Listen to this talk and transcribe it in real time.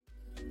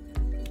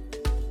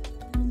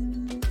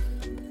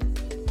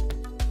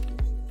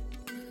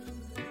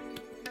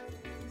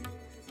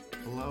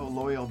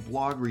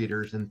blog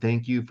readers, and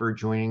thank you for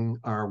joining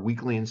our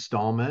weekly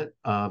installment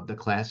of the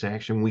Class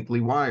Action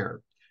Weekly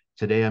Wire.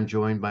 Today, I'm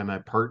joined by my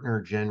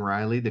partner, Jen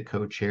Riley, the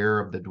co-chair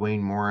of the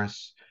Duane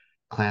Morris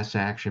Class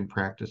Action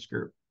Practice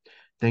Group.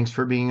 Thanks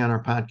for being on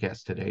our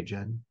podcast today,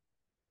 Jen.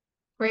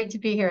 Great to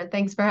be here.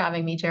 Thanks for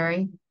having me,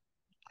 Jerry.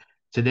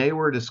 Today,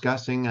 we're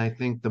discussing, I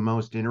think, the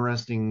most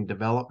interesting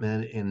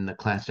development in the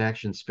class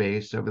action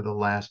space over the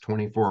last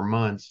 24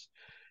 months,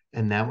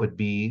 and that would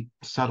be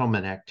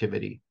settlement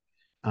activity.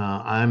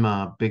 I'm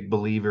a big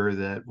believer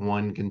that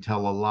one can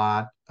tell a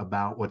lot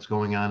about what's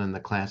going on in the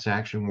class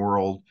action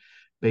world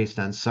based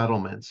on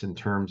settlements in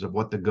terms of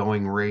what the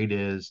going rate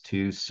is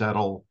to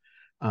settle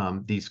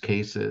these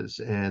cases.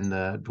 And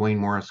the Duane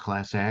Morris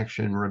Class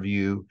Action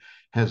Review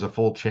has a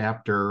full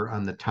chapter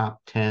on the top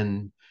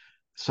 10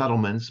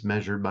 settlements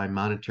measured by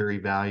monetary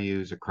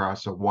values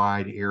across a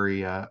wide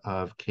area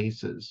of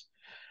cases.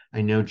 I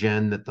know,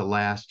 Jen, that the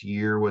last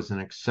year was an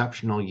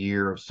exceptional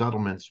year of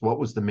settlements. What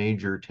was the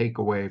major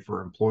takeaway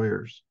for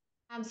employers?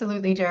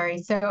 Absolutely, Jerry.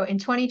 So in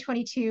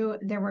 2022,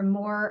 there were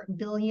more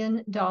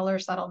billion-dollar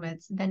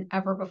settlements than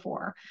ever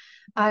before.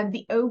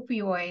 The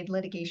opioid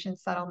litigation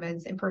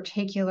settlements, in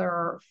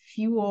particular,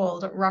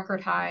 fueled record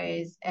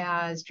highs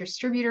as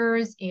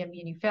distributors and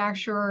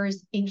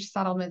manufacturers inked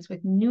settlements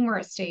with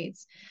numerous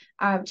states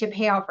to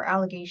pay out for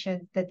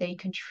allegations that they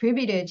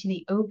contributed to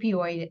the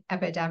opioid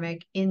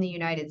epidemic in the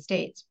United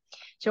States.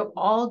 So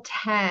all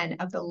 10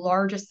 of the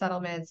largest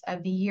settlements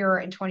of the year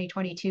in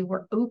 2022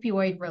 were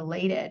opioid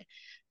related.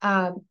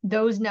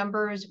 Those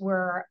numbers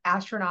were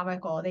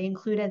astronomical. They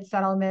included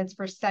settlements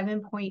for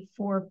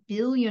 $7.4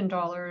 billion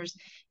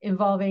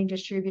involving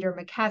distributor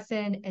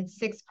McKesson and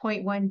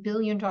 $6.1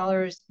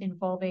 billion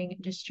involving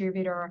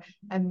distributor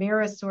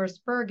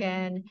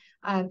AmerisourceBergen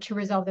to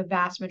resolve the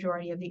vast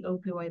majority of the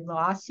opioid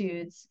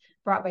lawsuits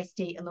brought by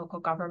state and local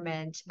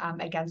government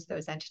against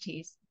those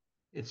entities.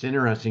 It's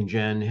interesting,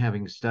 Jen,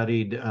 having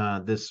studied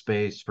this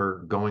space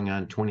for going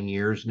on 20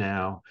 years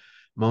now.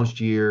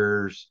 Most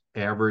years,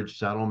 average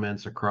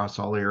settlements across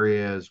all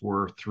areas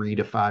were $3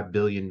 to $5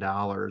 billion,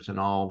 and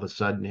all of a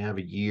sudden have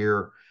a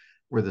year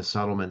where the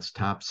settlements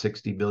top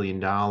 $60 billion.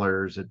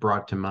 It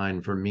brought to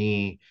mind for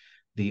me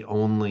the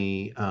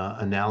only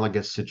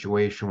analogous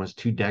situation was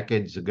 2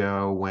 decades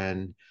ago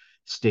when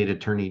state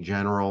attorney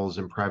generals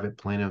and private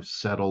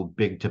plaintiffs settled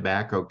big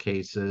tobacco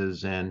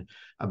cases, and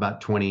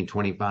about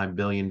 20-25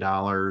 billion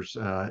dollars,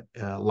 a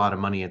lot of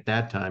money at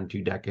that time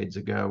 2 decades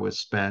ago, was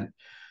spent.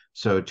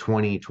 So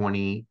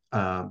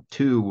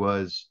 2022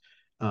 was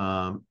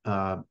an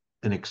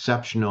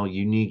exceptional,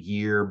 unique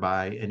year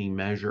by any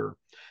measure.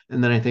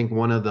 And then I think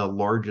one of the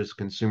largest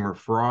consumer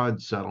fraud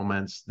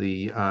settlements,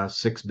 the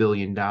 $6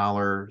 billion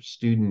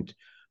student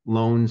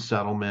loan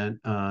settlement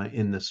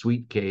in the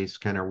Sweet case,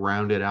 kind of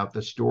rounded out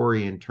the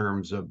story in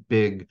terms of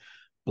big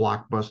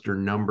blockbuster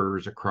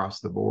numbers across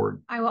the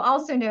board. I will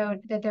also note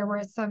that there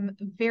were some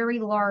very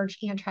large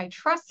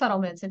antitrust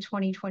settlements in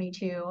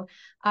 2022.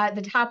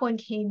 The top one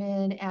came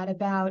in at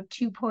about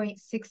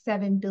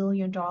 $2.67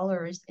 billion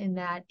in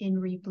that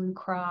INRI Blue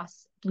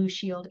Cross Blue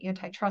Shield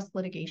antitrust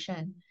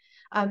litigation.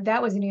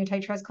 That was an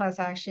antitrust class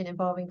action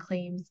involving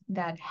claims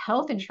that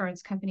health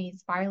insurance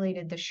companies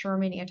violated the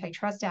Sherman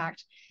Antitrust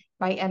Act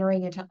by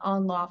entering into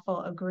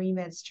unlawful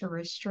agreements to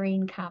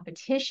restrain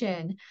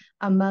competition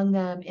among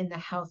them in the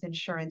health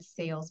insurance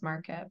sales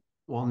market.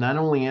 Well, not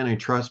only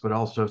antitrust, but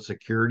also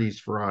securities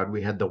fraud.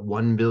 We had the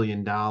 $1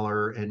 billion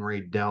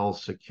NRA Dell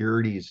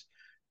securities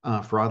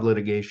fraud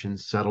litigation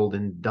settled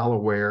in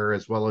Delaware,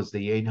 as well as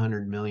the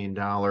 $800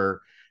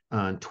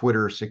 million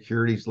Twitter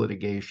securities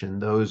litigation.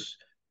 Those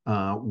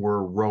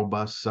were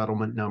robust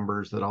settlement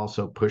numbers that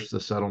also pushed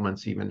the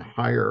settlements even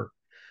higher.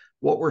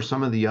 What were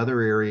some of the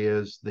other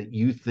areas that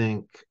you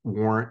think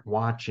warrant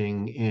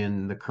watching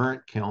in the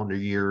current calendar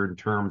year in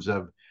terms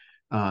of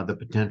the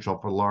potential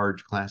for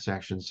large class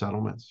action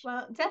settlements?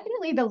 Well,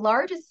 definitely the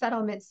largest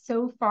settlement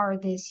so far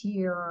this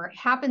year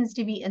happens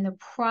to be in the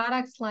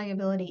products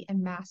liability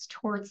and mass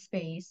tort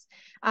space.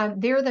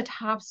 There, the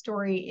top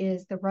story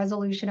is the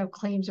resolution of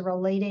claims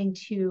relating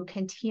to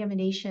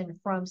contamination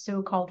from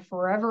so-called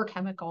forever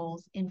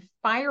chemicals in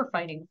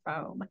firefighting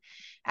foam.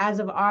 As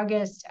of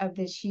August of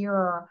this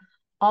year,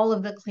 all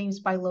of the claims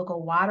by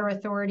local water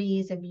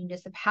authorities and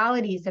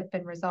municipalities have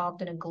been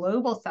resolved in a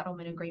global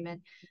settlement agreement.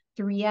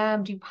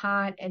 3M,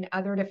 DuPont, and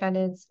other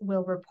defendants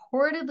will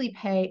reportedly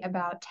pay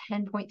about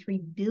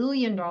 $10.3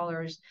 billion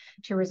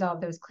to resolve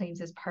those claims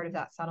as part of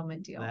that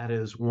settlement deal. That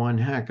is one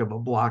heck of a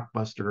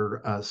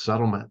blockbuster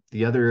settlement.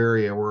 The other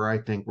area where I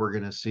think we're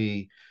going to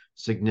see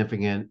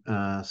significant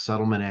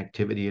settlement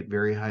activity at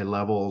very high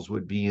levels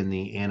would be in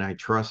the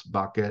antitrust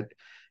bucket,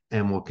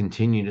 and we'll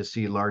continue to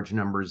see large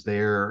numbers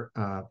there,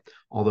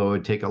 although it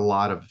would take a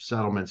lot of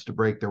settlements to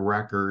break the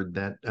record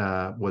that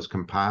was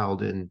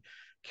compiled in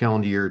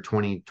calendar year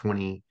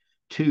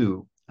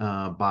 2022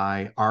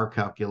 by our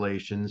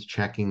calculations,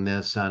 checking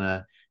this on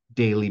a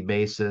daily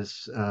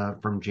basis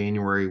from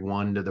January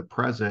 1 to the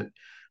present.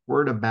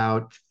 We're at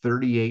about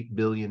 $38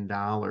 billion.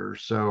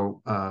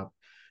 So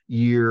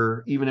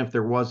year, even if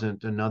there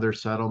wasn't another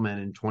settlement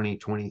in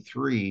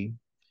 2023,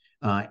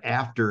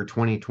 after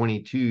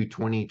 2022,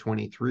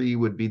 2023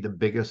 would be the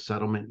biggest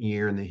settlement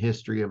year in the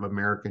history of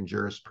American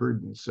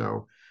jurisprudence.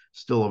 So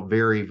still a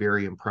very,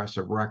 very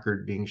impressive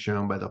record being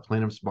shown by the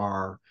plaintiff's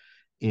bar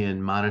in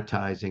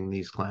monetizing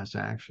these class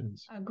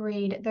actions.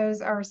 Agreed.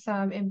 Those are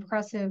some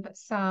impressive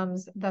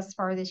sums thus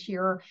far this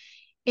year.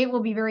 It will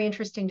be very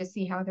interesting to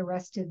see how the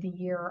rest of the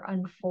year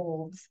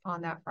unfolds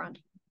on that front.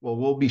 Well,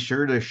 we'll be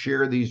sure to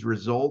share these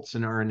results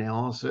and our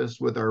analysis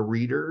with our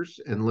readers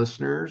and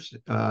listeners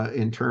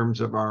in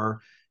terms of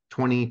our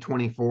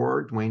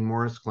 2024 Duane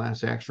Morris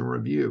Class Action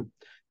Review.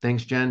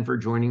 Thanks, Jen, for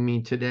joining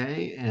me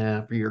today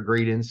for your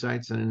great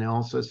insights and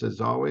analysis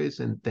as always.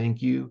 And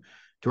thank you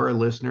to our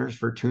listeners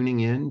for tuning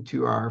in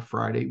to our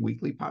Friday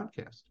weekly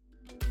podcast.